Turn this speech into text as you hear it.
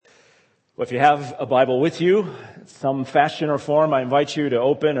Well, if you have a Bible with you, some fashion or form, I invite you to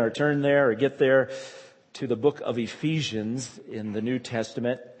open or turn there or get there to the book of Ephesians in the New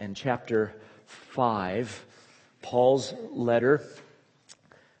Testament and chapter 5, Paul's letter.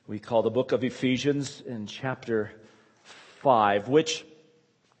 We call the book of Ephesians in chapter 5, which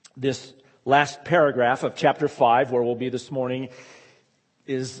this last paragraph of chapter 5, where we'll be this morning,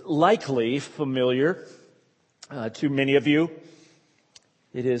 is likely familiar to many of you.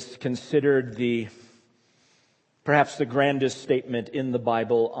 It is considered perhaps the grandest statement in the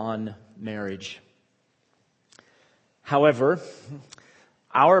Bible on marriage. However,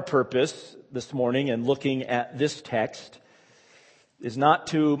 our purpose this morning in looking at this text is not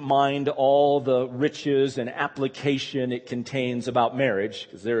to mind all the riches and application it contains about marriage,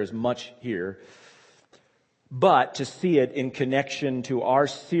 because there is much here, but to see it in connection to our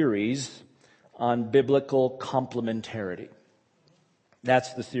series on biblical complementarity.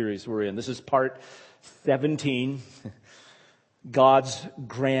 That's the series we're in. This is part 17, God's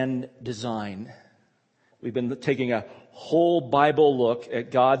grand design. We've been taking a whole Bible look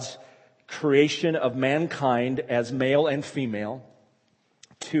at God's creation of mankind as male and female,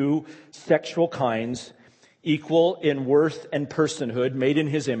 two sexual kinds, equal in worth and personhood, made in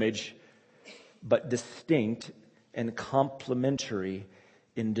His image, but distinct and complementary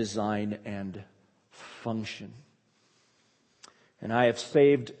in design and function. And I have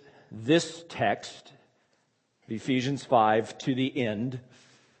saved this text, Ephesians 5, to the end.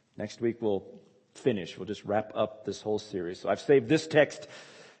 Next week we'll finish. We'll just wrap up this whole series. So I've saved this text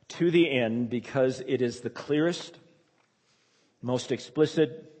to the end because it is the clearest, most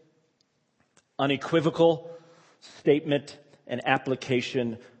explicit, unequivocal statement and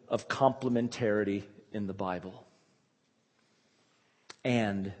application of complementarity in the Bible.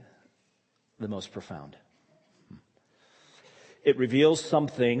 And the most profound. It reveals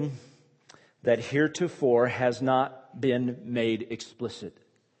something that heretofore has not been made explicit.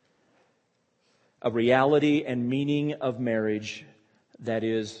 A reality and meaning of marriage that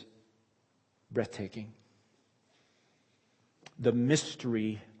is breathtaking. The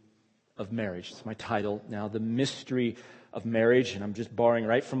mystery of marriage. That's my title now. The mystery of marriage. And I'm just borrowing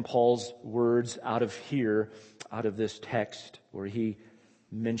right from Paul's words out of here, out of this text, where he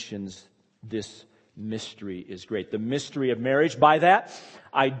mentions this mystery is great. The mystery of marriage. By that,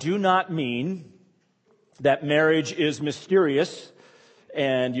 I do not mean that marriage is mysterious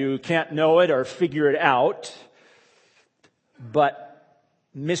and you can't know it or figure it out, but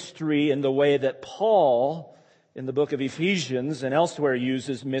mystery in the way that Paul in the book of Ephesians and elsewhere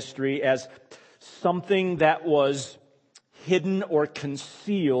uses mystery as something that was hidden or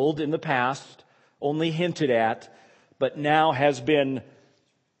concealed in the past, only hinted at, but now has been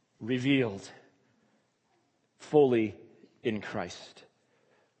revealed fully in Christ.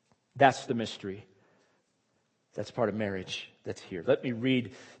 That's the mystery. That's part of marriage that's here. Let me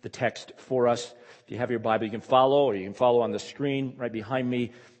read the text for us. If you have your Bible, you can follow, or you can follow on the screen right behind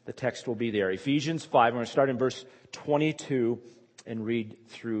me. The text will be there. Ephesians 5, we're going to start in verse 22 and read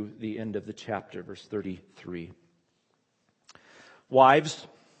through the end of the chapter, verse 33. Wives,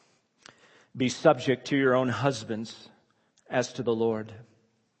 be subject to your own husbands as to the Lord.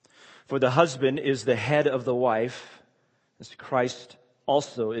 For the husband is the head of the wife, as Christ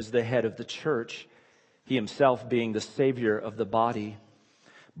also is the head of the church, He Himself being the Savior of the body.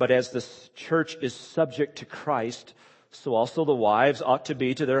 But as the church is subject to Christ, so also the wives ought to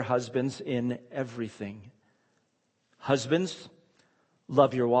be to their husbands in everything. Husbands,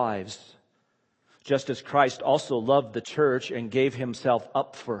 love your wives, just as Christ also loved the church and gave Himself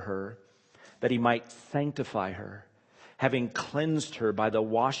up for her, that He might sanctify her, having cleansed her by the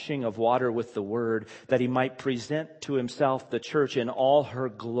washing of water with the word, that He might present to Himself the church in all her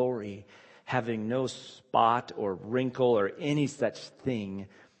glory, having no spot or wrinkle or any such thing,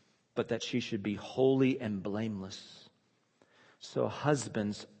 but that she should be holy and blameless. So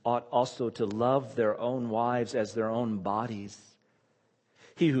husbands ought also to love their own wives as their own bodies.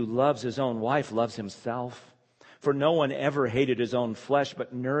 He who loves his own wife loves himself. For no one ever hated his own flesh,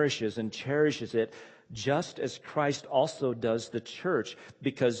 but nourishes and cherishes it, just as Christ also does the church,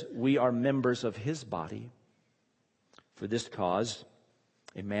 because we are members of His body. For this cause,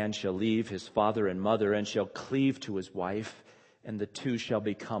 a man shall leave his father and mother, and shall cleave to his wife, and the two shall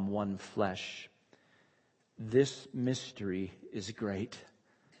become one flesh. This mystery is great,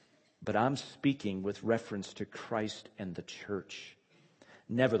 but I'm speaking with reference to Christ and the church.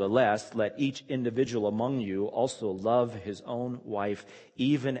 Nevertheless, let each individual among you also love his own wife,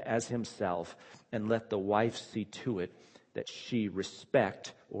 even as himself, and let the wife see to it that she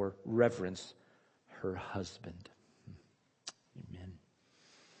respect or reverence her husband. Amen.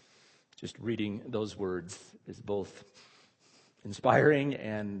 Just reading those words is both inspiring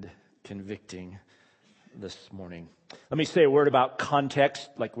and convicting this morning. Let me say a word about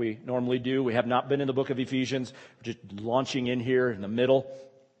context like we normally do. We have not been in the book of Ephesians. We're just launching in here in the middle.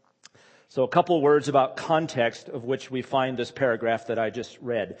 So a couple of words about context of which we find this paragraph that I just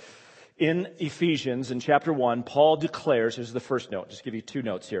read. In Ephesians, in chapter 1, Paul declares, here's the first note, just give you two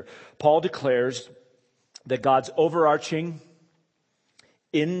notes here. Paul declares that God's overarching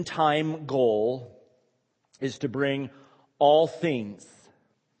in-time goal is to bring all things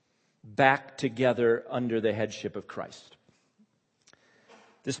back together under the headship of Christ.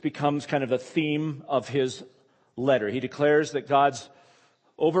 This becomes kind of a theme of his letter. He declares that God's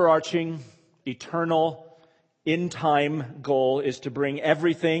overarching, eternal, in-time goal is to bring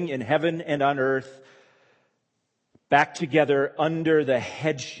everything in heaven and on earth back together under the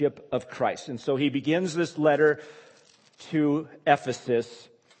headship of Christ. And so he begins this letter to Ephesus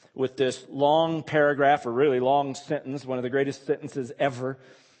with this long paragraph, or really long sentence, one of the greatest sentences ever,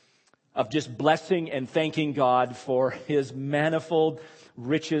 of just blessing and thanking God for his manifold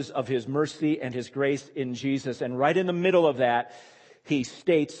riches of his mercy and his grace in Jesus. And right in the middle of that, he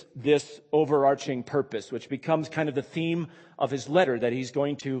states this overarching purpose, which becomes kind of the theme of his letter that he's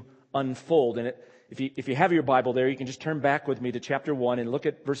going to unfold. And if you have your Bible there, you can just turn back with me to chapter 1 and look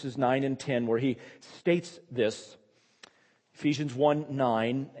at verses 9 and 10, where he states this. Ephesians 1,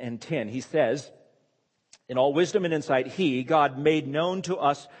 9 and 10. He says, in all wisdom and insight, he, God, made known to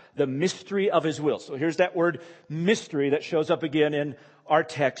us the mystery of his will. So here's that word mystery that shows up again in our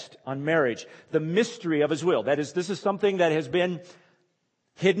text on marriage. The mystery of his will. That is, this is something that has been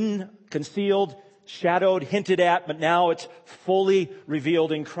hidden, concealed, shadowed, hinted at, but now it's fully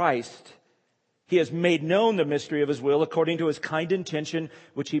revealed in Christ. He has made known the mystery of his will according to his kind intention,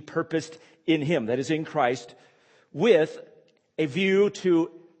 which he purposed in him, that is in Christ, with a view to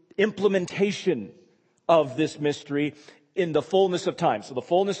implementation of this mystery in the fullness of time. So the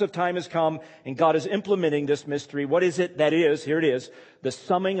fullness of time has come, and God is implementing this mystery. What is it that is? Here it is. The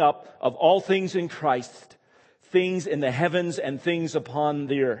summing up of all things in Christ, things in the heavens and things upon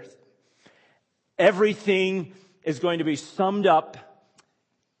the earth. Everything is going to be summed up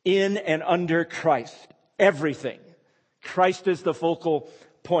in and under Christ. Everything. Christ is the focal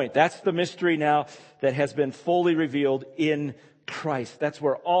point. That's the mystery now that has been fully revealed in Christ. That's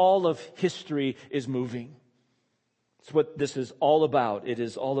where all of history is moving. It's what this is all about. It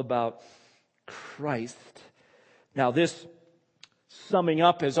is all about Christ. Now, this summing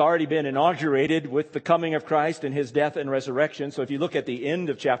up has already been inaugurated with the coming of Christ and his death and resurrection. So if you look at the end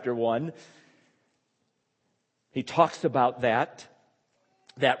of chapter 1, he talks about that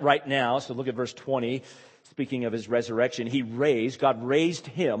right now. So look at verse 20. Speaking of his resurrection, God raised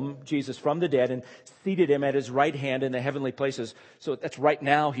him, Jesus, from the dead and seated him at his right hand in the heavenly places. So that's right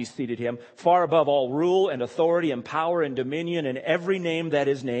now he's seated him, far above all rule and authority and power and dominion and every name that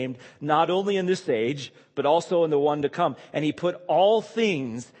is named, not only in this age, but also in the one to come. And he put all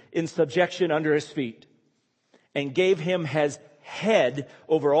things in subjection under his feet and gave him as head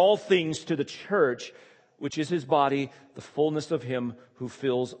over all things to the church, which is his body, the fullness of him who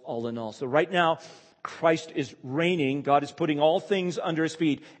fills all in all. So right now, Christ is reigning. God is putting all things under his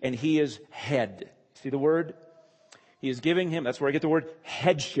feet, and he is head. See the word? He is giving him, that's where I get the word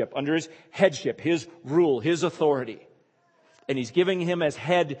headship, under his headship, his rule, his authority. And he's giving him as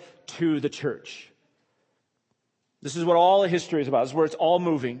head to the church. This is what all of history is about. This is where it's all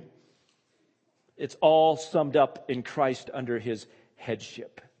moving. It's all summed up in Christ under his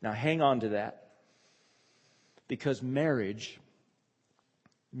headship. Now hang on to that. Because marriage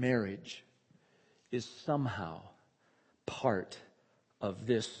is somehow part of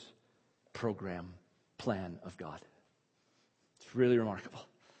this plan of God. It's really remarkable.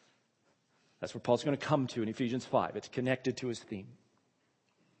 That's where Paul's going to come to in Ephesians 5. It's connected to his theme.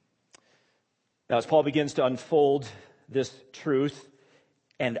 Now, as Paul begins to unfold this truth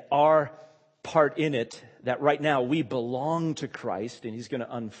and our part in it, that right now we belong to Christ, and he's going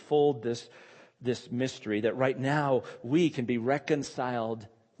to unfold this mystery, that right now we can be reconciled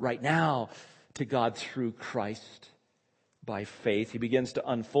right now to God through Christ by faith. He begins to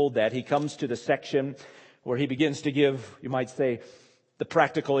unfold that. He comes to the section where he begins to give, you might say, the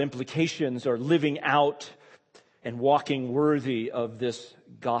practical implications or living out and walking worthy of this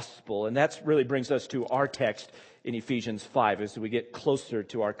gospel. And that really brings us to our text in Ephesians 5 as we get closer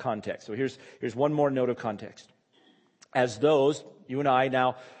to our context. So here's one more note of context. As those, you and I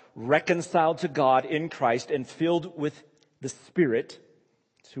now reconciled to God in Christ and filled with the Spirit,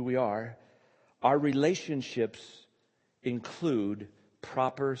 that's who we are, our relationships include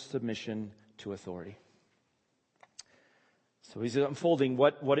proper submission to authority. So he's unfolding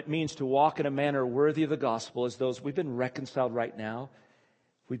what it means to walk in a manner worthy of the gospel as those we've been reconciled right now.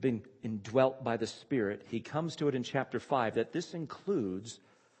 We've been indwelt by the Spirit. He comes to it in chapter 5 that this includes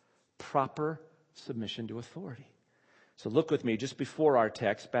proper submission to authority. So look with me just before our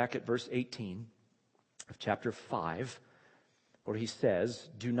text, back at verse 18 of chapter 5, where he says,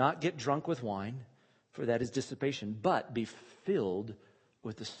 "Do not get drunk with wine, for that is dissipation, but be filled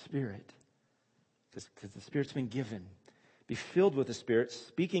with the Spirit." Because the Spirit's been given. Be filled with the Spirit,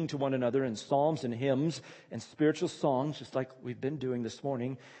 speaking to one another in psalms and hymns and spiritual songs, just like we've been doing this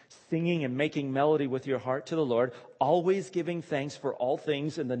morning, singing and making melody with your heart to the Lord, always giving thanks for all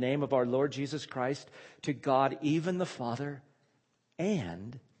things in the name of our Lord Jesus Christ to God, even the Father,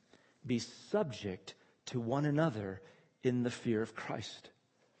 and be subject to one another in the fear of Christ.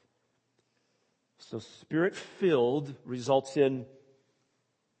 So Spirit-filled results in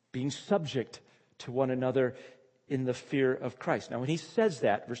being subject to one another in the fear of Christ. Now, when he says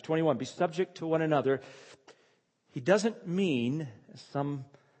that, verse 21, be subject to one another, he doesn't mean, as some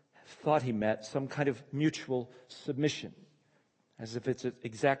thought he meant, some kind of mutual submission, as if it's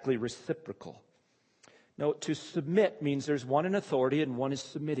exactly reciprocal. No, to submit means there's one in authority and one is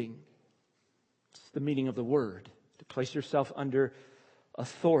submitting. It's the meaning of the word, to place yourself under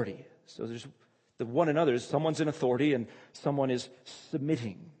authority. So there's the one another, someone's in authority and someone is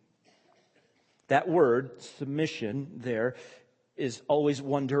submitting. That word, submission, there is always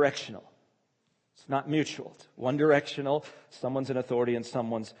one-directional. It's not mutual. It's one-directional. Someone's in authority and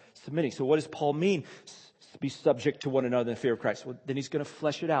someone's submitting. So what does Paul mean? Be subject to one another in the fear of Christ. Well, then he's going to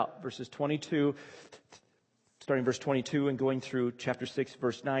flesh it out. Verses 22, starting verse 22 and going through chapter 6,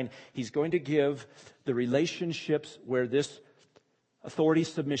 verse 9. He's going to give the relationships where this authority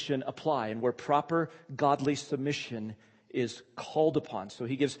submission apply and where proper godly submission is called upon. So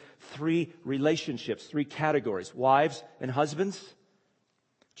he gives three relationships, three categories: wives and husbands,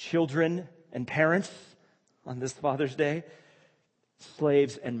 children and parents on this Father's Day,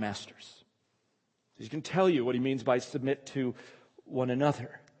 slaves and masters. He's going to tell you what he means by submit to one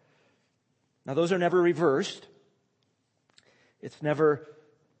another. Now, those are never reversed. It's never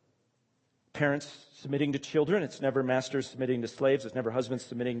parents submitting to children. It's never masters submitting to slaves. It's never husbands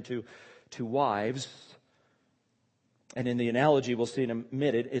submitting to wives. And in the analogy we'll see in a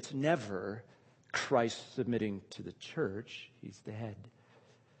minute, it's never Christ submitting to the church. He's the head.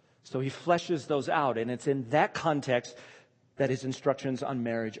 So he fleshes those out, and it's in that context that his instructions on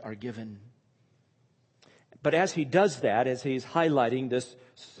marriage are given. But as he does that, as he's highlighting this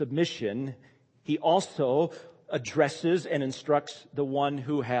submission, he also addresses and instructs the one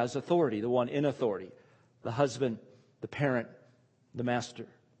who has authority, the one in authority, the husband, the parent, the master,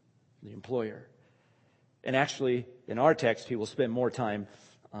 the employer. And actually, in our text, he will spend more time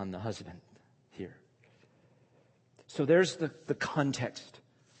on the husband here. So there's the context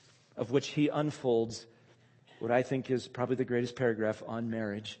of which he unfolds what I think is probably the greatest paragraph on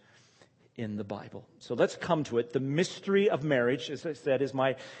marriage in the Bible. So let's come to it. The mystery of marriage, as I said, is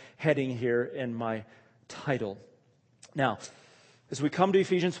my heading here in my title. Now, as we come to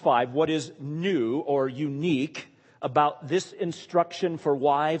Ephesians 5, what is new or unique about this instruction for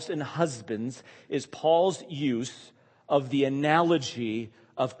wives and husbands is Paul's use of the analogy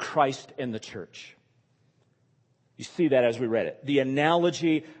of Christ and the church. You see that as we read it. The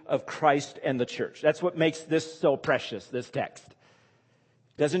analogy of Christ and the church. That's what makes this so precious, this text.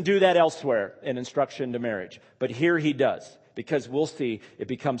 Doesn't do that elsewhere in instruction to marriage. But here he does, because we'll see it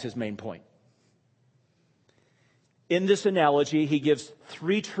becomes his main point. In this analogy, he gives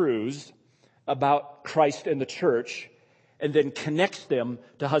three truths about Christ and the church, and then connects them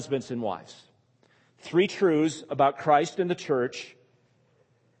to husbands and wives. Three truths about Christ and the church,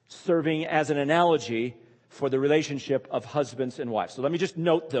 serving as an analogy for the relationship of husbands and wives. So let me just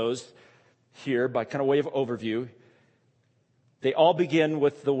note those here by kind of way of overview. They all begin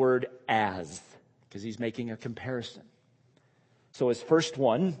with the word as, because he's making a comparison. So his first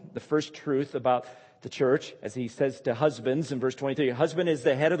one, the first truth about the church, as he says to husbands in verse 23, husband is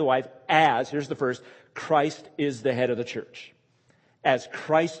the head of the wife as, here's the first, Christ is the head of the church. As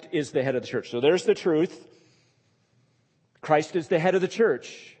Christ is the head of the church. So there's the truth. Christ is the head of the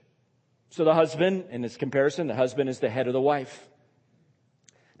church. So the husband, in this comparison, the husband is the head of the wife.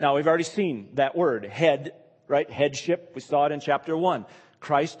 Now we've already seen that word, head, right? Headship. We saw it in chapter 1.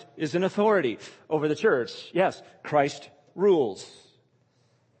 Christ is an authority over the church. Yes, Christ rules.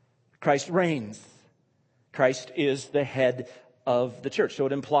 Christ reigns. Christ is the head of the church. So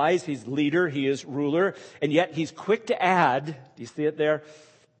it implies he's leader, he is ruler, and yet he's quick to add, do you see it there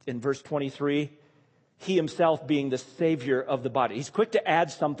in verse 23? He himself being the Savior of the body. He's quick to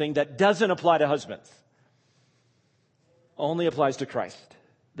add something that doesn't apply to husbands. only applies to Christ.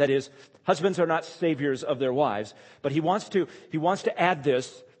 That is, husbands are not saviors of their wives, but he wants to add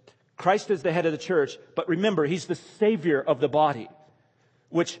this. Christ is the head of the church, but remember, he's the savior of the body,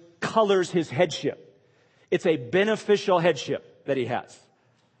 which colors his headship. It's a beneficial headship that he has.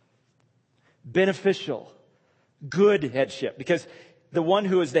 Beneficial, good headship, because the one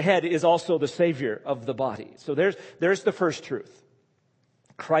who is the head is also the savior of the body. So there's the first truth.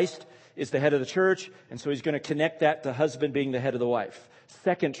 Christ is the head of the church, and so he's going to connect that to husband being the head of the wife.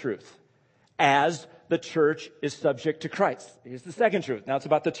 Second truth, as the church is subject to Christ. Here's the second truth. Now it's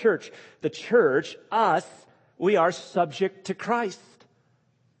about the church. The church, us, we are subject to Christ.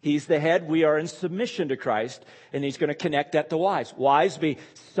 He's the head. We are in submission to Christ, and he's going to connect that to wives. Wives, be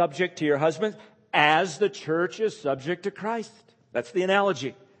subject to your husbands as the church is subject to Christ. That's the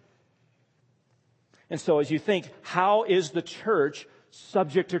analogy. And so as you think, how is the church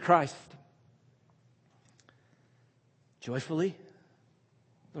subject to Christ? Joyfully,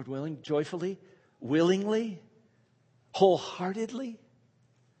 Lord willing, joyfully, willingly, wholeheartedly.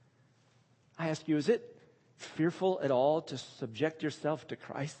 I ask you, is it fearful at all to subject yourself to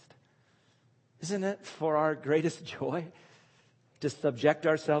Christ? Isn't it for our greatest joy to subject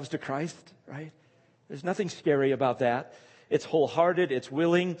ourselves to Christ, right? There's nothing scary about that. It's wholehearted, it's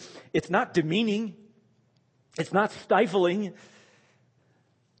willing, it's not demeaning, it's not stifling.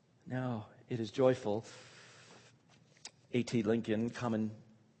 No, it is joyful. A.T. Lincoln,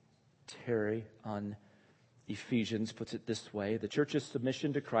 commentary on Ephesians, puts it this way. The church's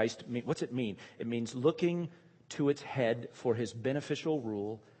submission to Christ, what's it mean? It means looking to its head for his beneficial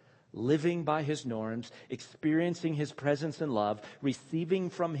rule, living by his norms, experiencing his presence and love, receiving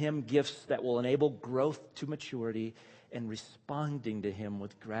from him gifts that will enable growth to maturity, and responding to him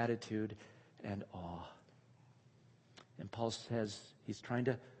with gratitude and awe. And Paul says, he's trying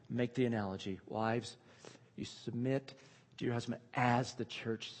to make the analogy. Wives, you submit to your husband as the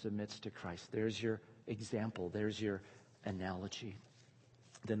church submits to Christ. There's your example. There's your analogy.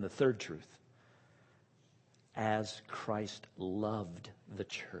 Then the third truth. As Christ loved the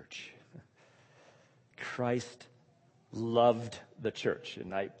church. Christ loved the church.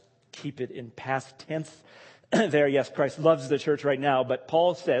 And I keep it in past tense there. Yes, Christ loves the church right now. But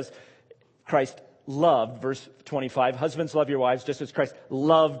Paul says Christ loved, verse 25, husbands, love your wives just as Christ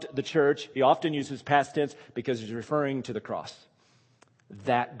loved the church. He often uses past tense because he's referring to the cross.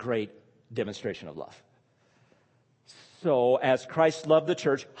 That great demonstration of love. So as Christ loved the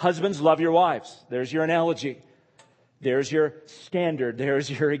church, husbands, love your wives. There's your analogy. There's your standard. There's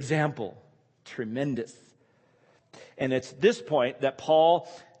your example. Tremendous. And it's this point that Paul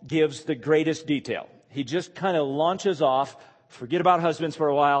gives the greatest detail. He just kind of launches off. Forget about husbands for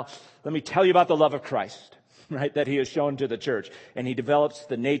a while. Let me tell you about the love of Christ, right, that he has shown to the church. And he develops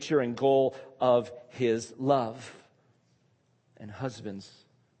the nature and goal of his love. And husbands,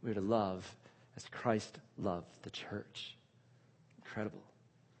 we're to love as Christ loved the church. Incredible.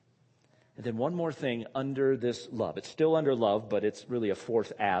 And then one more thing under this love. It's still under love, but it's really a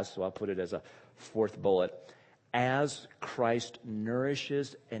fourth as, so I'll put it as a fourth bullet. As Christ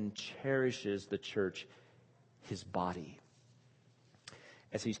nourishes and cherishes the church, his body.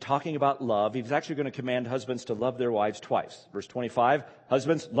 As he's talking about love, he's actually going to command husbands to love their wives twice. Verse 25,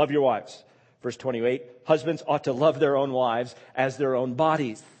 husbands, love your wives. Verse 28, husbands ought to love their own wives as their own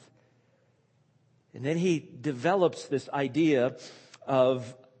bodies. And then he develops this idea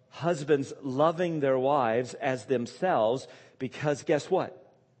of husbands loving their wives as themselves because guess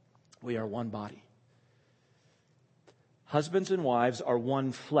what? We are one body. Husbands and wives are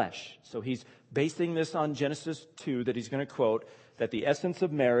one flesh. So he's basing this on Genesis 2 that he's going to quote, that the essence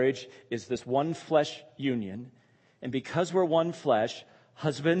of marriage is this one flesh union. And because we're one flesh,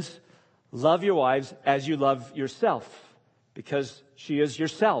 husbands, love your wives as you love yourself. Because she is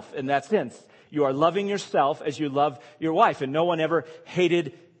yourself in that sense. You are loving yourself as you love your wife. And no one ever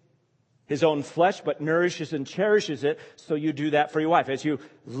hated his own flesh, but nourishes and cherishes it. So you do that for your wife. As you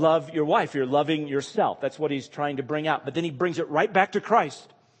love your wife, you're loving yourself. That's what he's trying to bring out. But then he brings it right back to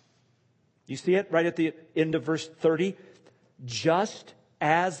Christ. You see it right at the end of verse 30? Just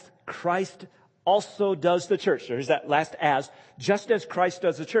as Christ also does the church. There's that last as. Just as Christ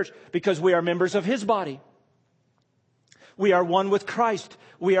does the church. Because we are members of his body. We are one with Christ.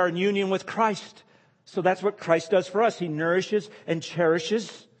 We are in union with Christ. So that's what Christ does for us. He nourishes and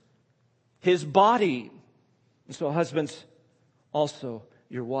cherishes his body. And so husbands, also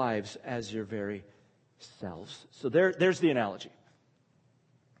your wives as your very selves. So there's the analogy.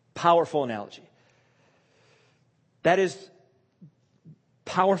 Powerful analogy. That is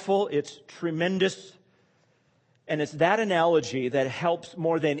powerful. It's tremendous. And it's that analogy that helps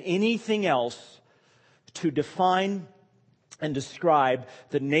more than anything else to define and describe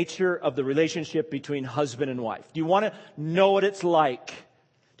the nature of the relationship between husband and wife. Do you want to know what it's like?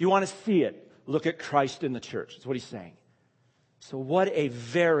 Do you want to see it? Look at Christ in the church. That's what he's saying. So what a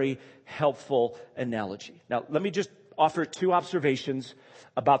very helpful analogy. Now, let me just offer 2 observations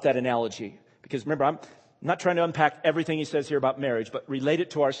about that analogy. Because remember, I'm not trying to unpack everything he says here about marriage, but relate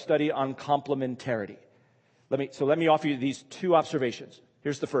it to our study on complementarity. Let me offer you these 2 observations.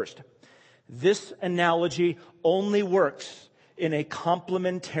 Here's the first. This analogy only works in a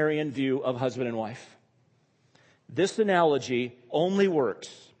complementarian view of husband and wife. This analogy only works.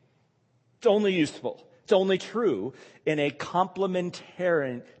 It's only useful. It's only true in a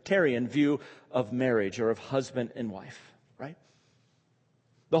complementarian view of marriage or of husband and wife, right?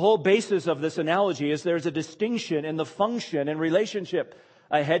 The whole basis of this analogy is there's a distinction in the function and relationship,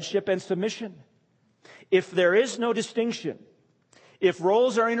 a headship and submission. If there is no distinction, if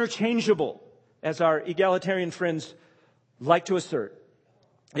roles are interchangeable, as our egalitarian friends like to assert,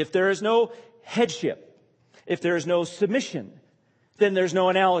 if there is no headship, if there is no submission, then there's no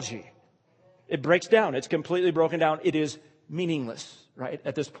analogy. It breaks down. It's completely broken down. It is meaningless, right,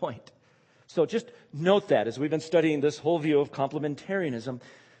 at this point. So just note that as we've been studying this whole view of complementarianism,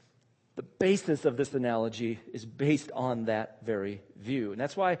 the basis of this analogy is based on that very view. And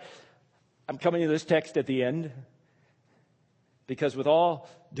that's why I'm coming to this text at the end, because with all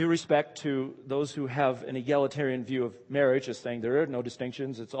due respect to those who have an egalitarian view of marriage as saying there are no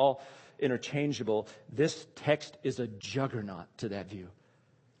distinctions, it's all interchangeable, this text is a juggernaut to that view.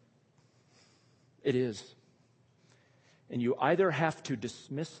 It is. And you either have to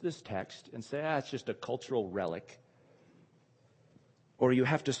dismiss this text and say, it's just a cultural relic, or you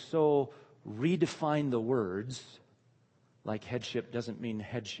have to so redefine the words, like headship doesn't mean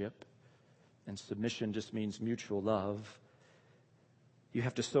headship, and submission just means mutual love. You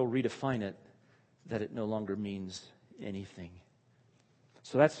have to so redefine it that it no longer means anything.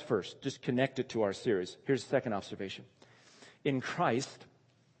 So that's first. Just connect it to our series. Here's the second observation. In Christ,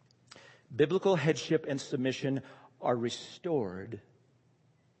 biblical headship and submission are restored,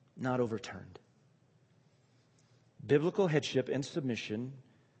 not overturned. Biblical headship and submission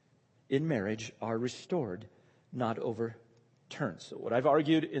in marriage are restored, not overturned. So what I've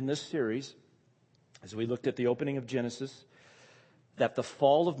argued in this series, as we looked at the opening of Genesis, that the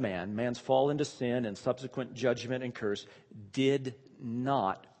fall of man's fall into sin and subsequent judgment and curse, did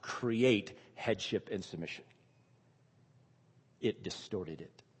not create headship and submission. It distorted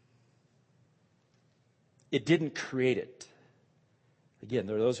it. It didn't create it. Again,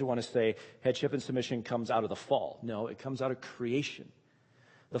 there are those who want to say headship and submission comes out of the fall. No, it comes out of creation.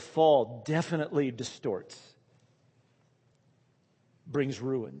 The fall definitely distorts, brings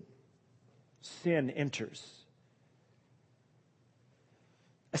ruin. Sin enters.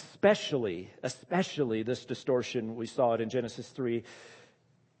 Especially this distortion, we saw it in Genesis 3,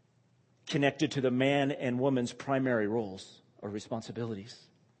 connected to the man and woman's primary roles or responsibilities.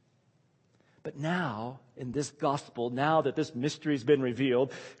 But now, in this gospel, now that this mystery has been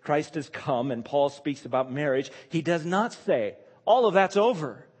revealed, Christ has come and Paul speaks about marriage, he does not say, all of that's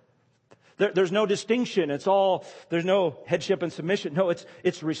over. There's no distinction. There's no headship and submission. No,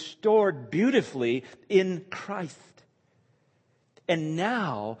 it's restored beautifully in Christ. And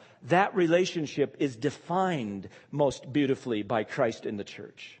now that relationship is defined most beautifully by Christ in the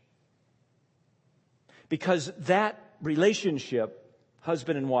church. Because that relationship,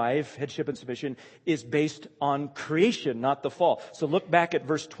 husband and wife, headship and submission, is based on creation, not the fall. So look back at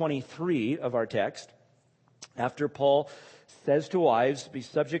verse 23 of our text. After Paul says to wives, be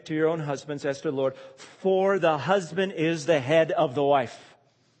subject to your own husbands as to the Lord, for the husband is the head of the wife.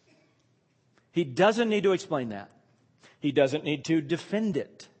 He doesn't need to explain that. He doesn't need to defend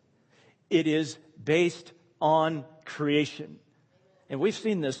it. It is based on creation. And we've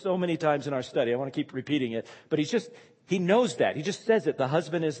seen this so many times in our study. I want to keep repeating it. But he knows that. He just says it. The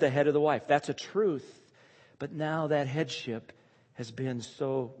husband is the head of the wife. That's a truth. But now that headship has been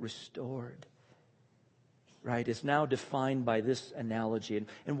so restored. Right? It's now defined by this analogy.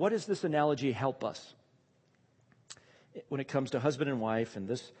 And what does this analogy help us? When it comes to husband and wife and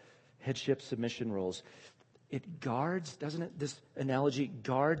this headship submission roles, it guards, doesn't it? This analogy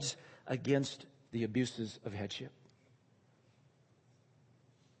guards against the abuses of headship.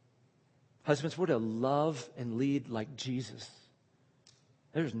 Husbands, we're to love and lead like Jesus.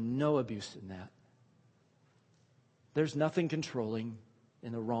 There's no abuse in that. There's nothing controlling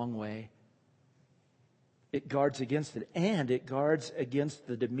in the wrong way. It guards against it, and it guards against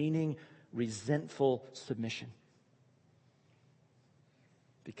the demeaning, resentful submission.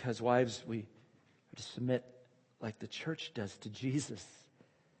 Because wives, we are to submit like the church does to Jesus.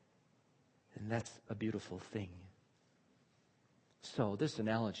 And that's a beautiful thing. So this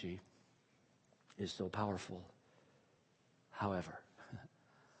analogy is so powerful. However,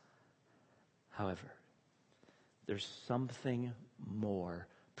 there's something more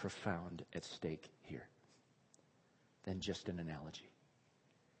profound at stake here than just an analogy.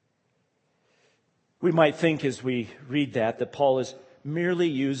 We might think as we read that Paul is merely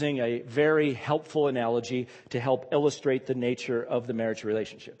using a very helpful analogy to help illustrate the nature of the marriage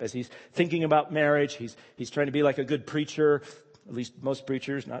relationship. As he's thinking about marriage, he's trying to be like a good preacher, at least most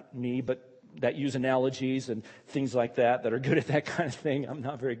preachers, not me, but that use analogies and things like that are good at that kind of thing. I'm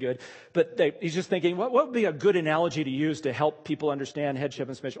not very good. But he's just thinking, what would be a good analogy to use to help people understand headship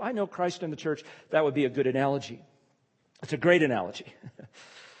and submission? I know Christ and the church, that would be a good analogy. It's a great analogy.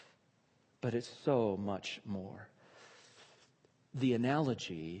 But it's so much more. The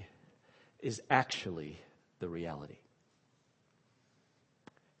analogy is actually the reality.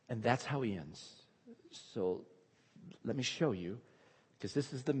 And that's how he ends. So let me show you, because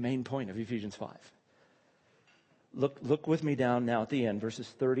this is the main point of Ephesians 5. Look with me down now at the end, verses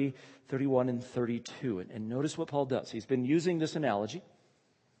 30, 31, and 32. And notice what Paul does. He's been using this analogy,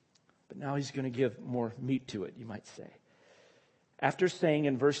 but now he's going to give more meat to it, you might say. After saying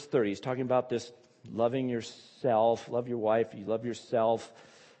in verse 30, he's talking about this loving yourself, love your wife, you love yourself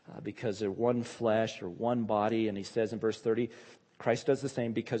because they're one flesh or one body. And he says in verse 30, Christ does the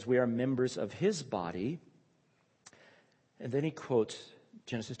same because we are members of his body. And then he quotes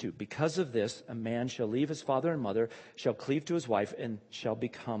Genesis 2. Because of this, a man shall leave his father and mother, shall cleave to his wife, and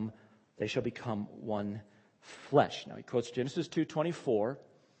they shall become one flesh. Now he quotes Genesis 2:24,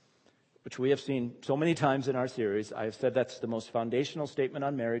 which we have seen so many times in our series. I have said that's the most foundational statement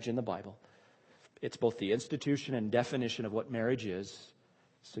on marriage in the Bible. It's both the institution and definition of what marriage is.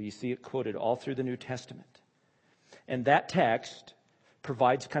 So you see it quoted all through the New Testament. And that text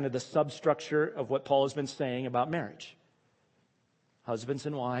provides kind of the substructure of what Paul has been saying about marriage. Husbands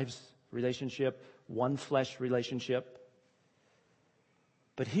and wives relationship, one flesh relationship.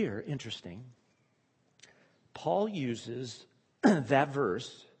 But here, interesting, Paul uses that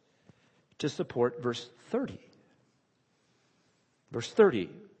verse to support verse 30. Verse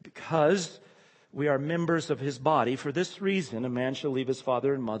 30, because we are members of his body, for this reason a man shall leave his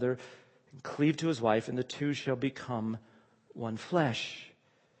father and mother and cleave to his wife, and the two shall become one flesh.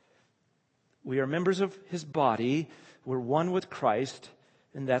 We are members of his body. We're one with Christ,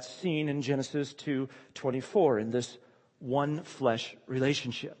 and that's seen in Genesis 2:24 in this one flesh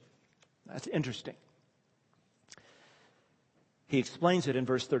relationship. That's interesting. He explains it in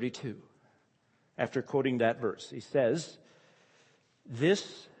verse 32 after quoting that verse. He says,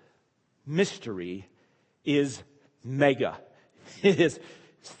 this mystery is mega. It is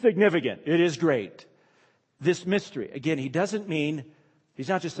significant. It is great. This mystery. Again, he's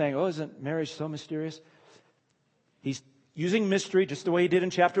not just saying, isn't marriage so mysterious? He's using mystery just the way he did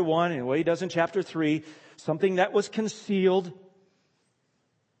in chapter 1 and the way he does in chapter 3. Something that was concealed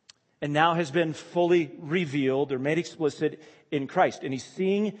and now has been fully revealed or made explicit in Christ. And he's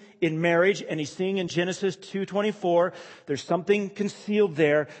seeing in marriage, and he's seeing in Genesis 2:24, there's something concealed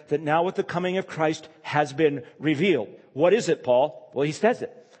there that now with the coming of Christ has been revealed. What is it, Paul? Well, he says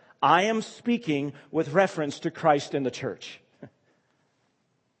it. I am speaking with reference to Christ and the church.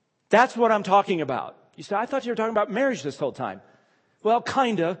 That's what I'm talking about. You say, I thought you were talking about marriage this whole time. Well,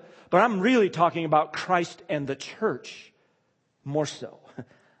 kinda, but I'm really talking about Christ and the church more so.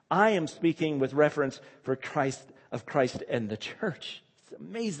 I am speaking with reference for Christ and the church. It's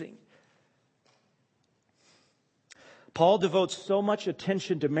amazing. Paul devotes so much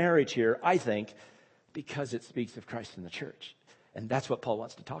attention to marriage here, I think, because it speaks of Christ and the church. And that's what Paul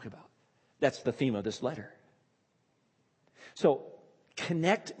wants to talk about. That's the theme of this letter. So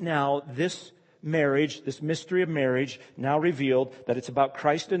connect now this marriage, this mystery of marriage, now revealed that it's about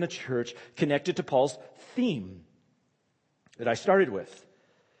Christ and the church, connected to Paul's theme that I started with.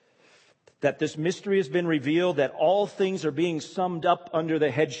 That this mystery has been revealed, that all things are being summed up under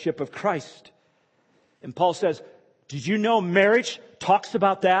the headship of Christ. And Paul says, did you know marriage talks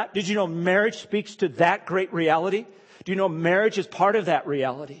about that? Did you know marriage speaks to that great reality? Do you know marriage is part of that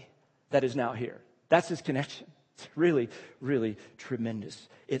reality that is now here? That's his connection. It's really, really tremendous.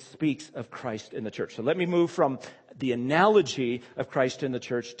 It speaks of Christ and the church. So let me move from the analogy of Christ and the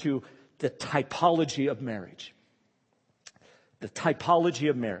church to the typology of marriage. The typology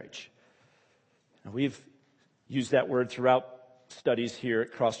of marriage. Now, we've used that word throughout studies here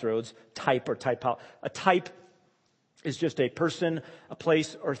at Crossroads, type or typo. A type is just a person, a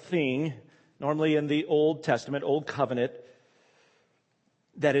place, or thing, normally in the Old Testament, Old Covenant,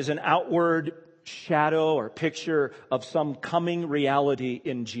 that is an outward shadow or picture of some coming reality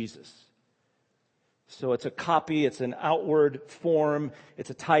in Jesus. So it's a copy, it's an outward form, it's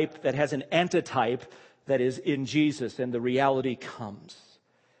a type that has an antitype that is in Jesus, and the reality comes.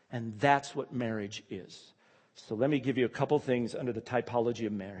 And that's what marriage is. So let me give you a couple things under the typology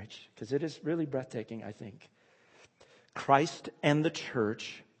of marriage, because it is really breathtaking, I think. Christ and the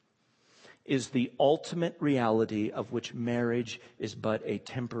church is the ultimate reality of which marriage is but a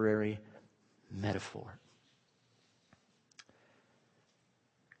temporary metaphor.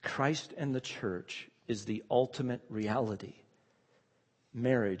 Christ and the church is the ultimate reality.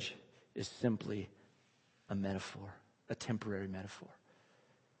 Marriage is simply a metaphor, a temporary metaphor.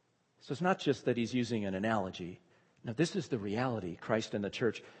 So it's not just that he's using an analogy. No, this is the reality, Christ and the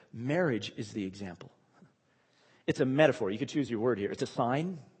church. Marriage is the example. It's a metaphor. You could choose your word here. It's a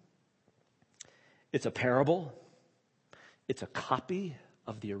sign. It's a parable. It's a copy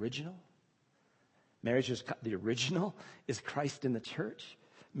of the original. Marriage is the original is Christ in the church.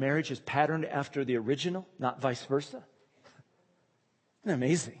 Marriage is patterned after the original, not vice versa. Isn't that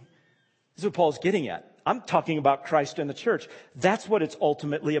amazing? This is what Paul's getting at. I'm talking about Christ and the church. That's what it's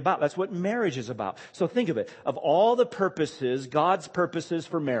ultimately about. That's what marriage is about. So think of it. Of all the purposes, God's purposes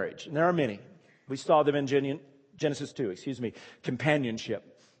for marriage, and there are many. We saw them in Genesis 2,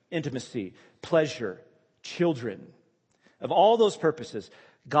 companionship, intimacy, pleasure, children. Of all those purposes,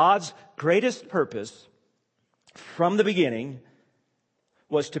 God's greatest purpose from the beginning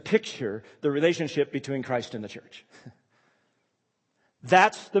was to picture the relationship between Christ and the church.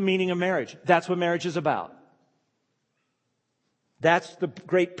 That's the meaning of marriage. That's what marriage is about. That's the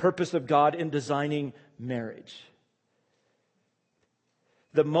great purpose of God in designing marriage.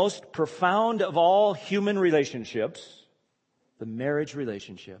 The most profound of all human relationships, the marriage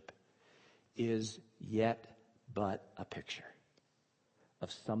relationship, is yet but a picture of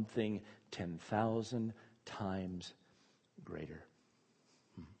something 10,000 times greater.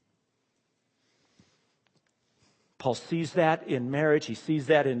 Paul sees that in marriage. He sees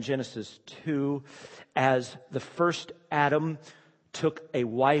that in Genesis 2 as the first Adam took a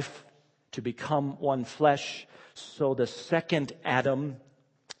wife to become one flesh. So the second Adam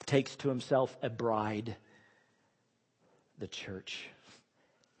takes to himself a bride, the church,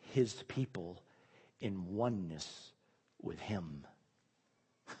 his people in oneness with him.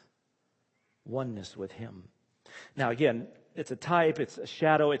 Oneness with him. Now again, it's a type, it's a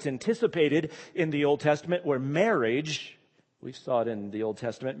shadow, it's anticipated in the Old Testament where marriage, we saw it in the Old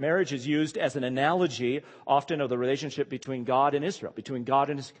Testament, marriage is used as an analogy often of the relationship between God and Israel, between God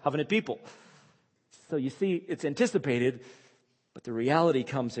and his covenant people. So you see, it's anticipated, but the reality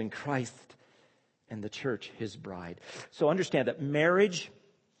comes in Christ and the church, his bride. So understand that marriage,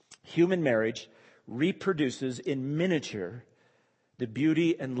 human marriage, reproduces in miniature the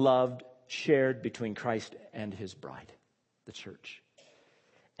beauty and love shared between Christ and his bride, the church.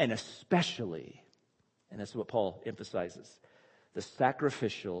 And especially, and that's what Paul emphasizes, the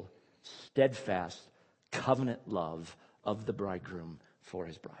sacrificial, steadfast, covenant love of the bridegroom for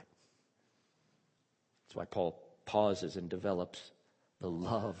his bride. That's why Paul pauses and develops the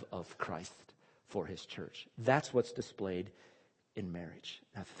love of Christ for his church. That's what's displayed in marriage.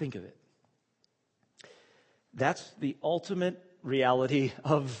 Now think of it. That's the ultimate reality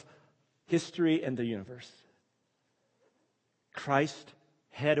of history and the universe. Christ,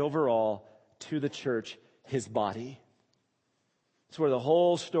 head over all, to the church, his body. It's where the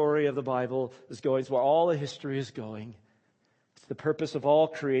whole story of the Bible is going. It's where all the history is going. It's the purpose of all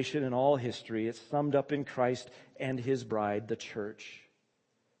creation and all history. It's summed up in Christ and his bride, the church.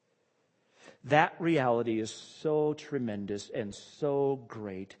 That reality is so tremendous and so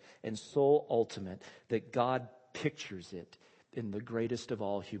great and so ultimate that God pictures it in the greatest of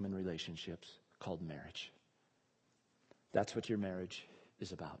all human relationships called marriage. That's what your marriage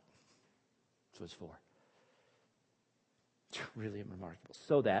is about. That's what it's for. It's really remarkable.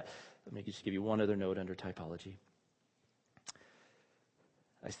 So that, let me just give you one other note under typology.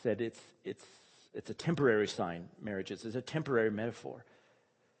 I said it's a temporary sign, marriages. It's a temporary metaphor.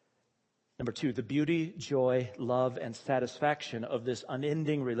 Number two, the beauty, joy, love, and satisfaction of this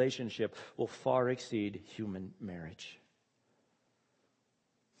unending relationship will far exceed human marriage.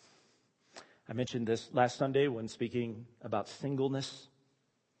 I mentioned this last Sunday when speaking about singleness.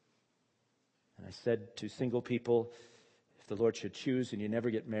 And I said to single people, if the Lord should choose and you never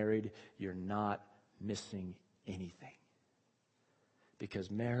get married, you're not missing anything.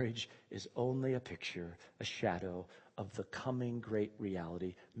 Because marriage is only a picture, a shadow of the coming great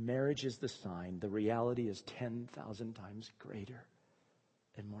reality. Marriage is the sign. The reality is 10,000 times greater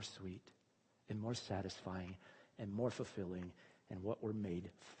and more sweet and more satisfying and more fulfilling and what we're made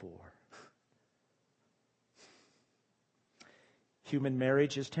for. Human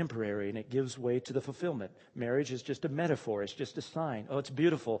marriage is temporary and it gives way to the fulfillment. Marriage is just a metaphor. It's just a sign. Oh, it's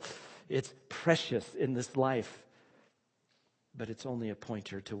beautiful. It's precious in this life. But it's only a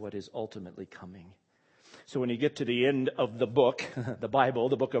pointer to what is ultimately coming. So when you get to the end of the book, the Bible,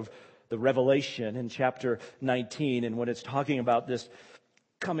 the book of the Revelation in chapter 19, and when it's talking about this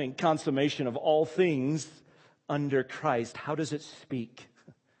coming consummation of all things under Christ, how does it speak?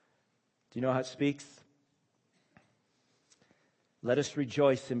 Do you know how it speaks? Let us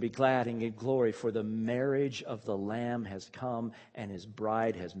rejoice and be glad and give glory, for the marriage of the Lamb has come, and his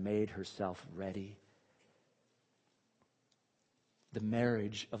bride has made herself ready. The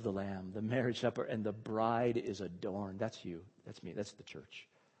marriage of the Lamb, the marriage supper, and the bride is adorned. That's you. That's me. That's the church.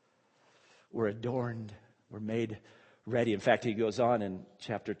 We're adorned. We're made ready. In fact, he goes on in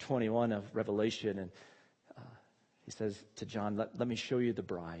chapter 21 of Revelation, and he says to John, let me show you the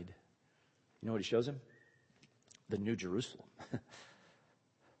bride. You know what he shows him? The New Jerusalem.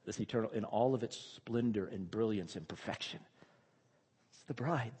 This eternal, in all of its splendor and brilliance and perfection. It's the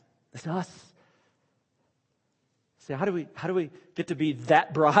bride. It's us. So how do we get to be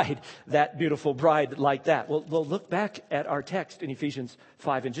that bride, that beautiful bride like that? Well, look back at our text in Ephesians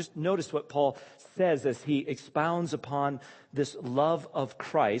 5 and just notice what Paul says as he expounds upon this love of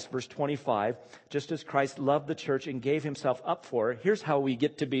Christ. Verse 25, just as Christ loved the church and gave himself up for her, here's how we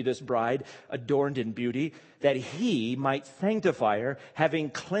get to be this bride adorned in beauty, that he might sanctify her,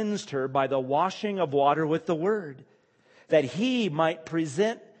 having cleansed her by the washing of water with the word, that he might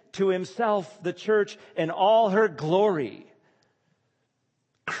present to himself the church in all her glory.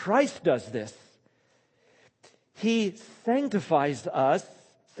 Christ does this. He sanctifies us,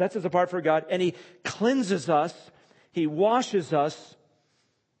 sets us apart for God, and he cleanses us. He washes us.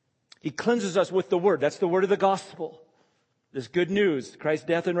 He cleanses us with the word. That's the word of the gospel. This good news, Christ's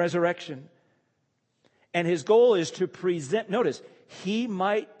death and resurrection. And his goal is to present, notice, he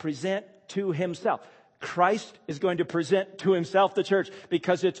might present to himself. Christ is going to present to himself the church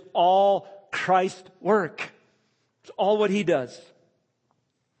because it's all Christ's work. It's all what he does.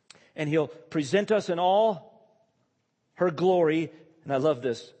 And he'll present us in all her glory. And I love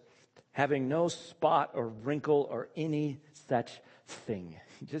this. Having no spot or wrinkle or any such thing.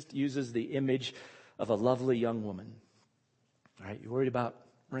 He just uses the image of a lovely young woman. All right, you worried about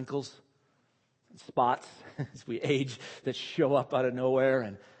wrinkles and spots as we age that show up out of nowhere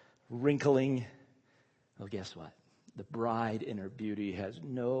and wrinkling? Well, guess what? The bride in her beauty has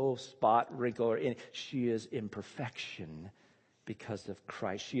no spot, wrinkle, or any. She is in perfection because of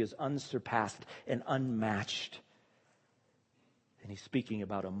Christ. She is unsurpassed and unmatched. And he's speaking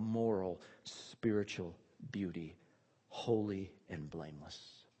about a moral, spiritual beauty, holy and blameless.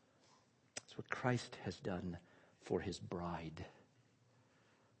 That's what Christ has done for his bride.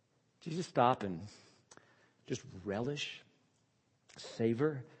 Did you just stop and just relish,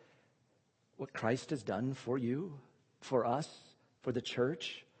 savor what Christ has done for you, for us, for the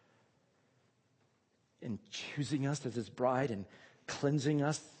church, in choosing us as his bride and cleansing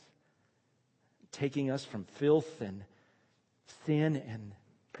us, taking us from filth and sin and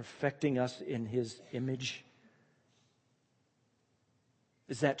perfecting us in his image?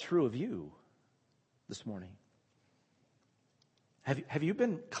 Is that true of you this morning? Have you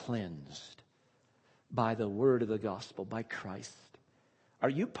been cleansed by the word of the gospel, by Christ? Are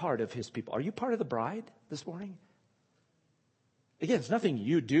you part of his people? Are you part of the bride this morning? Again, it's nothing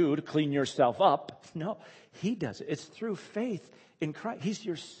you do to clean yourself up. No, he does it. It's through faith in Christ. He's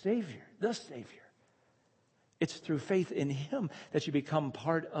your Savior, the Savior. It's through faith in him that you become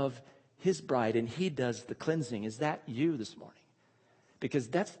part of his bride, and he does the cleansing. Is that you this morning? Because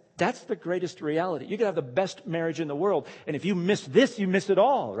that's the greatest reality. You can have the best marriage in the world, and if you miss this, you miss it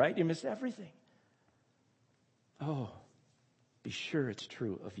all, right? You miss everything. Oh, be sure it's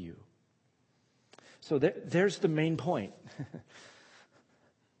true of you. So there's the main point.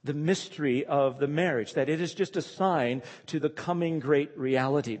 The mystery of the marriage, that it is just a sign to the coming great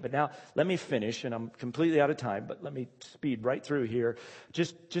reality. But now, let me finish, and I'm completely out of time, but let me speed right through here.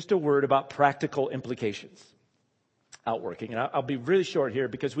 Just a word about practical implications. Outworking. And I'll be really short here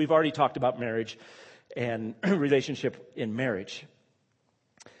because we've already talked about marriage and relationship in marriage.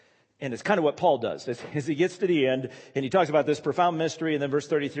 And it's kind of what Paul does. As he gets to the end, and he talks about this profound mystery, and then verse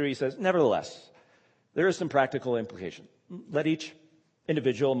 33, he says, nevertheless, there is some practical implication. Let each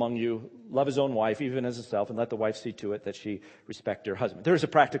individual among you love his own wife, even as himself, and let the wife see to it that she respect her husband. There is a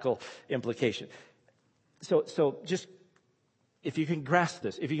practical implication. So just, if you can grasp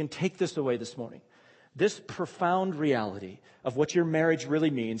this, if you can take this away this morning, this profound reality of what your marriage really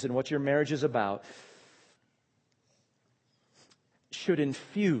means and what your marriage is about should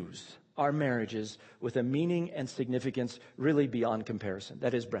infuse our marriages with a meaning and significance really beyond comparison.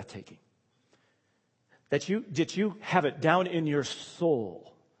 That is breathtaking. That you have it down in your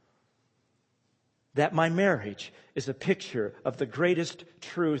soul that my marriage is a picture of the greatest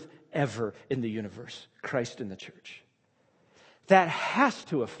truth ever in the universe, Christ in the church. That has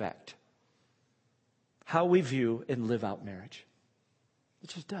to affect how we view and live out marriage. It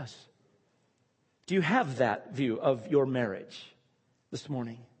just does. Do you have that view of your marriage this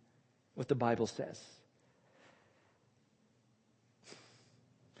morning? What the Bible says.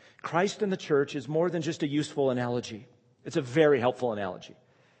 Christ in the church is more than just a useful analogy. It's a very helpful analogy.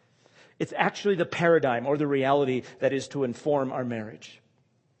 It's actually the paradigm or the reality that is to inform our marriage.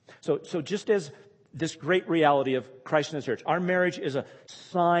 So just as this great reality of Christ in the church, our marriage is a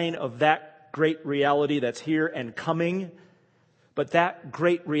sign of that great reality that's here and coming. But that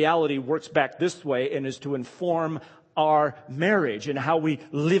great reality works back this way and is to inform our marriage and how we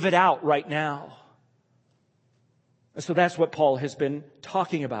live it out right now. And so that's what Paul has been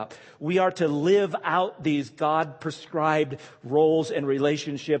talking about. We are to live out these God-prescribed roles and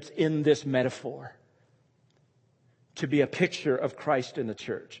relationships in this metaphor, to be a picture of Christ in the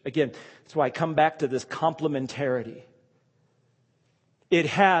church. Again, that's why I come back to this complementarity. It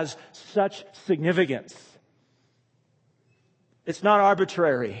has such significance. It's not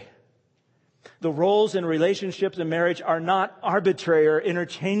arbitrary. The roles and relationships in marriage are not arbitrary or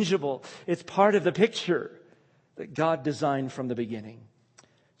interchangeable. It's part of the picture that God designed from the beginning.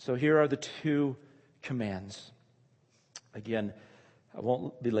 So here are the two commands. Again, I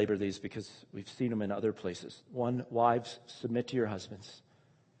won't belabor these because we've seen them in other places. 1, wives, submit to your husbands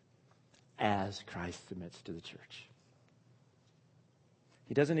as Christ submits to the church.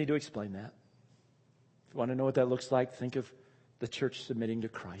 He doesn't need to explain that. If you want to know what that looks like, think of the church submitting to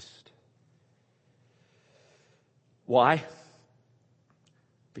Christ. Why?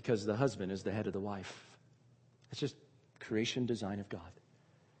 Because the husband is the head of the wife. It's just creation design of God.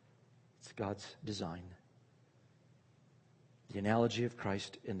 It's God's design. The analogy of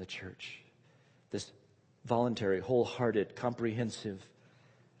Christ in the church. This voluntary, wholehearted, comprehensive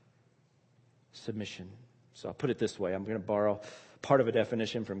submission. So I'll put it this way. I'm going to borrow part of a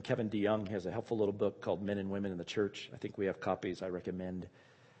definition from Kevin DeYoung. He has a helpful little book called Men and Women in the Church. I think we have copies. I recommend.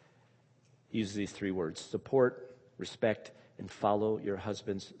 He uses these 3 words: support, respect, and follow your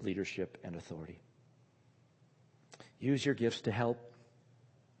husband's leadership and authority. Use your gifts to help.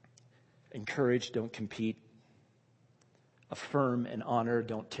 Encourage, don't compete. Affirm and honor,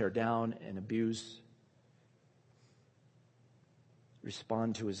 don't tear down and abuse.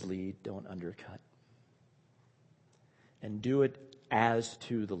 Respond to his lead, don't undercut. And do it as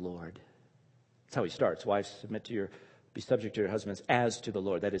to the Lord. That's how he starts. Wives, be subject to your husbands as to the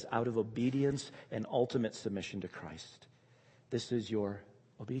Lord. That is out of obedience and ultimate submission to Christ. This is your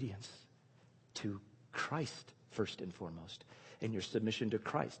obedience to Christ first and foremost, and your submission to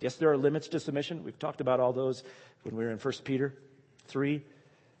Christ. Yes, there are limits to submission. We've talked about all those when we were in 1 Peter 3.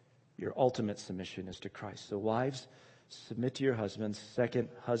 Your ultimate submission is to Christ. So wives, submit to your husbands. Second,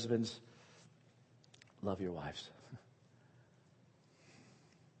 husbands, love your wives.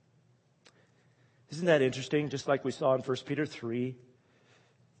 Isn't that interesting? Just like we saw in 1 Peter 3,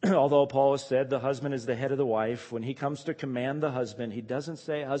 although Paul has said the husband is the head of the wife, when he comes to command the husband, he doesn't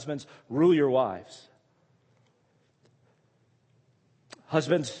say, husbands, rule your wives.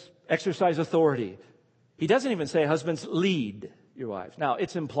 Husbands, exercise authority. He doesn't even say, husbands, lead your wives. Now,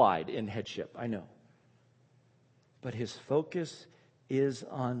 it's implied in headship, I know. But his focus is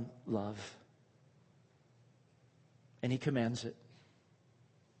on love. And he commands it.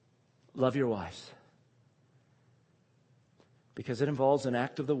 Love your wives. Because it involves an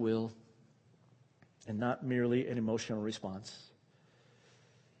act of the will and not merely an emotional response.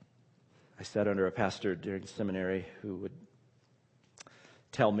 I sat under a pastor during seminary who would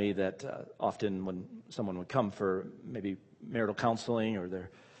tell me that often when someone would come for maybe marital counseling or their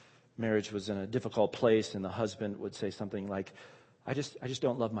marriage was in a difficult place, and the husband would say something like, I just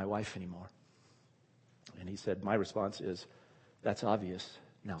don't love my wife anymore. And he said, my response is, that's obvious.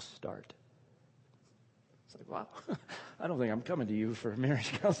 Now start. It's like, wow, I don't think I'm coming to you for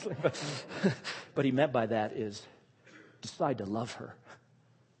marriage counseling. But what he meant by that is decide to love her.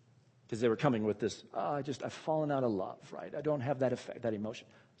 Because they were coming with this, I've fallen out of love, right? I don't have that effect, that emotion.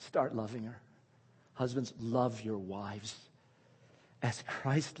 Start loving her. Husbands, love your wives. As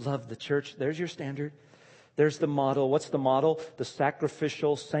Christ loved the church, there's your standard. There's the model. What's the model? The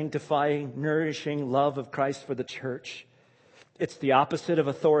sacrificial, sanctifying, nourishing love of Christ for the church. It's the opposite of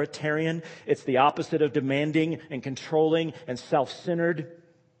authoritarian. It's the opposite of demanding and controlling and self-centered.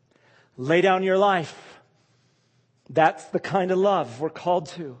 Lay down your life. That's the kind of love we're called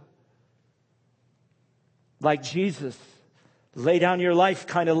to. like Jesus, lay down your life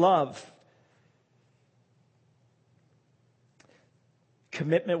kind of love.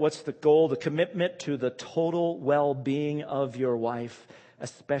 Commitment, what's the goal? The commitment to the total well-being of your wife,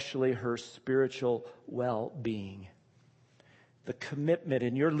 especially her spiritual well-being. The commitment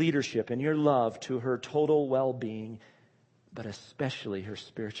in your leadership and your love to her total well-being, but especially her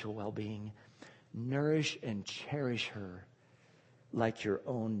spiritual well-being. Nourish and cherish her like your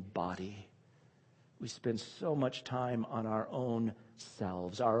own body. We spend so much time on our own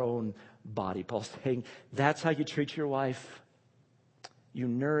selves, our own body. Paul's saying, that's how you treat your wife. You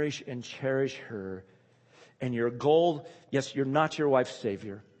nourish and cherish her. And your goal, yes, you're not your wife's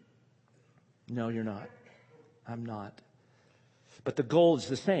savior. No, you're not. I'm not. But the goal is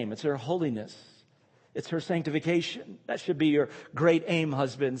the same. It's her holiness. It's her sanctification. That should be your great aim,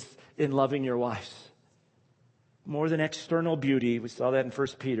 husbands, in loving your wives. More than external beauty, we saw that in 1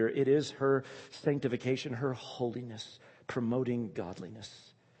 Peter, it is her sanctification, her holiness, promoting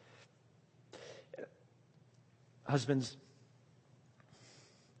godliness. Husbands,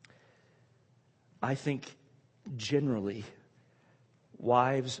 I think generally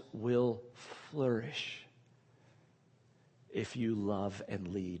wives will flourish if you love and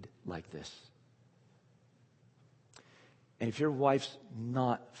lead like this. And if your wife's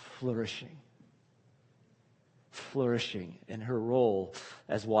not flourishing in her role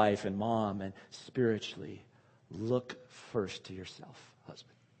as wife and mom and spiritually, look first to yourself,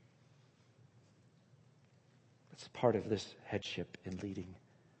 husband. That's part of this headship and leading.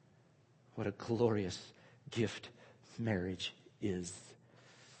 What a glorious gift marriage is.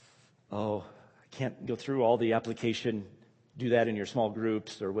 Oh, I can't go through all the application. Do that in your small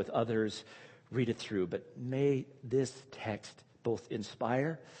groups or with others. Read it through. But may this text both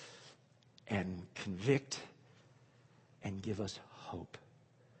inspire and convict and give us hope.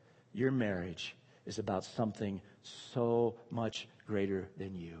 Your marriage is about something so much greater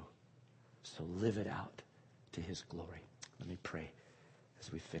than you. So live it out to His glory. Let me pray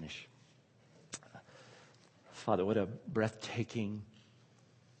as we finish. Father, what a breathtaking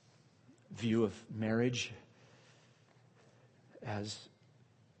view of marriage as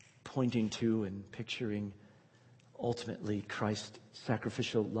pointing to and picturing ultimately Christ's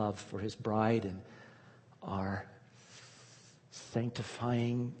sacrificial love for His bride and our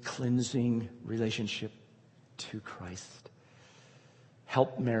sanctifying, cleansing relationship to Christ.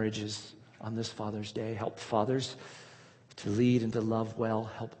 Help marriages on this Father's Day. Help fathers to lead and to love well.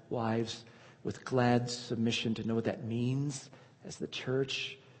 Help wives with glad submission to know what that means as the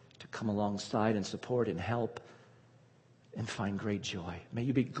church, to come alongside and support and help and find great joy. May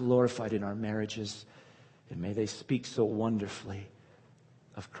you be glorified in our marriages, and may they speak so wonderfully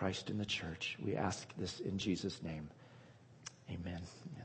of Christ in the church. We ask this in Jesus' name. Amen.